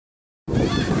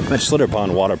at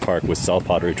Schlitterbahn Waterpark with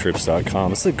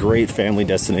SouthPadreTrips.com. It's a great family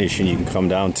destination you can come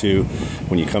down to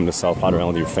when you come to South Padre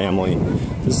Island with your family.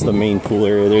 This is the main pool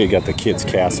area. There you got the kids'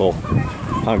 castle.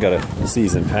 I've got a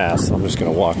season pass, so I'm just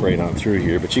going to walk right on through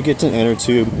here. But you get to an inner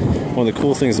tube. One of the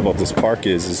cool things about this park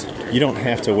is you don't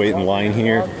have to wait in line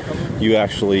here. You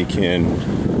actually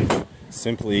can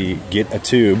simply get a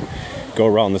tube, go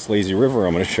around this lazy river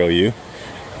I'm going to show you,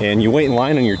 and you wait in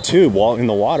line on your tube while in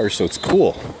the water, so it's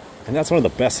cool. And that's one of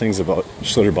the best things about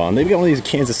Schlitterbahn. They've got one of these in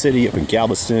Kansas City, up in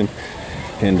Galveston,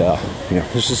 and you know,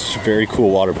 it's just a very cool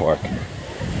water park.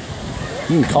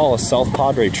 You can call us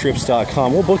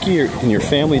SouthPadreTrips.com. We'll book you and your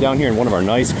family down here in one of our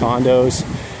nice condos,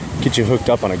 get you hooked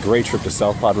up on a great trip to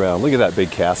South Padre Island. Look at that big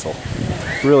castle.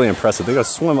 Really impressive. They got a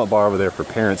swim-up bar over there for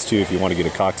parents too if you want to get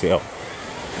a cocktail.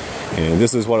 And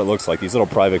this is what it looks like. These little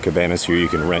private cabanas here you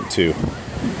can rent too.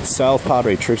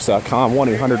 SouthPadreTrips.com,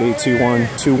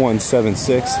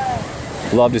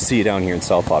 1-800-821-2176. Love to see you down here in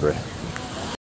South Padre.